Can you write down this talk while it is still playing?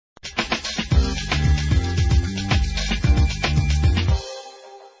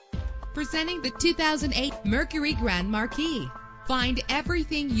Presenting the 2008 Mercury Grand Marquis. Find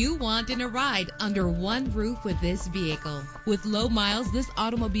everything you want in a ride under one roof with this vehicle. With low miles, this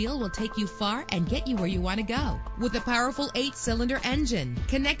automobile will take you far and get you where you want to go. With a powerful 8-cylinder engine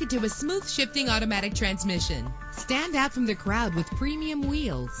connected to a smooth shifting automatic transmission. Stand out from the crowd with premium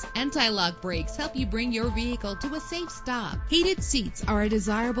wheels. Anti-lock brakes help you bring your vehicle to a safe stop. Heated seats are a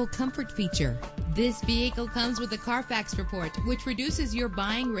desirable comfort feature. This vehicle comes with a Carfax report, which reduces your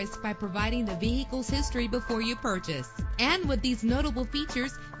buying risk by providing the vehicle's history before you purchase. And with these notable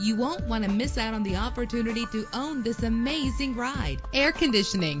features, you won't want to miss out on the opportunity to own this amazing ride. Air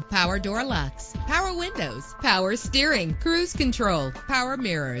conditioning, power door locks, power windows, power steering, cruise control, power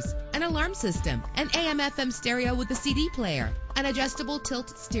mirrors, an alarm system, an AM/FM stereo with a CD player, an adjustable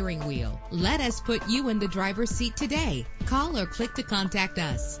tilt steering wheel. Let us put you in the driver's seat today. Call or click to contact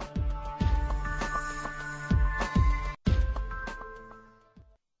us.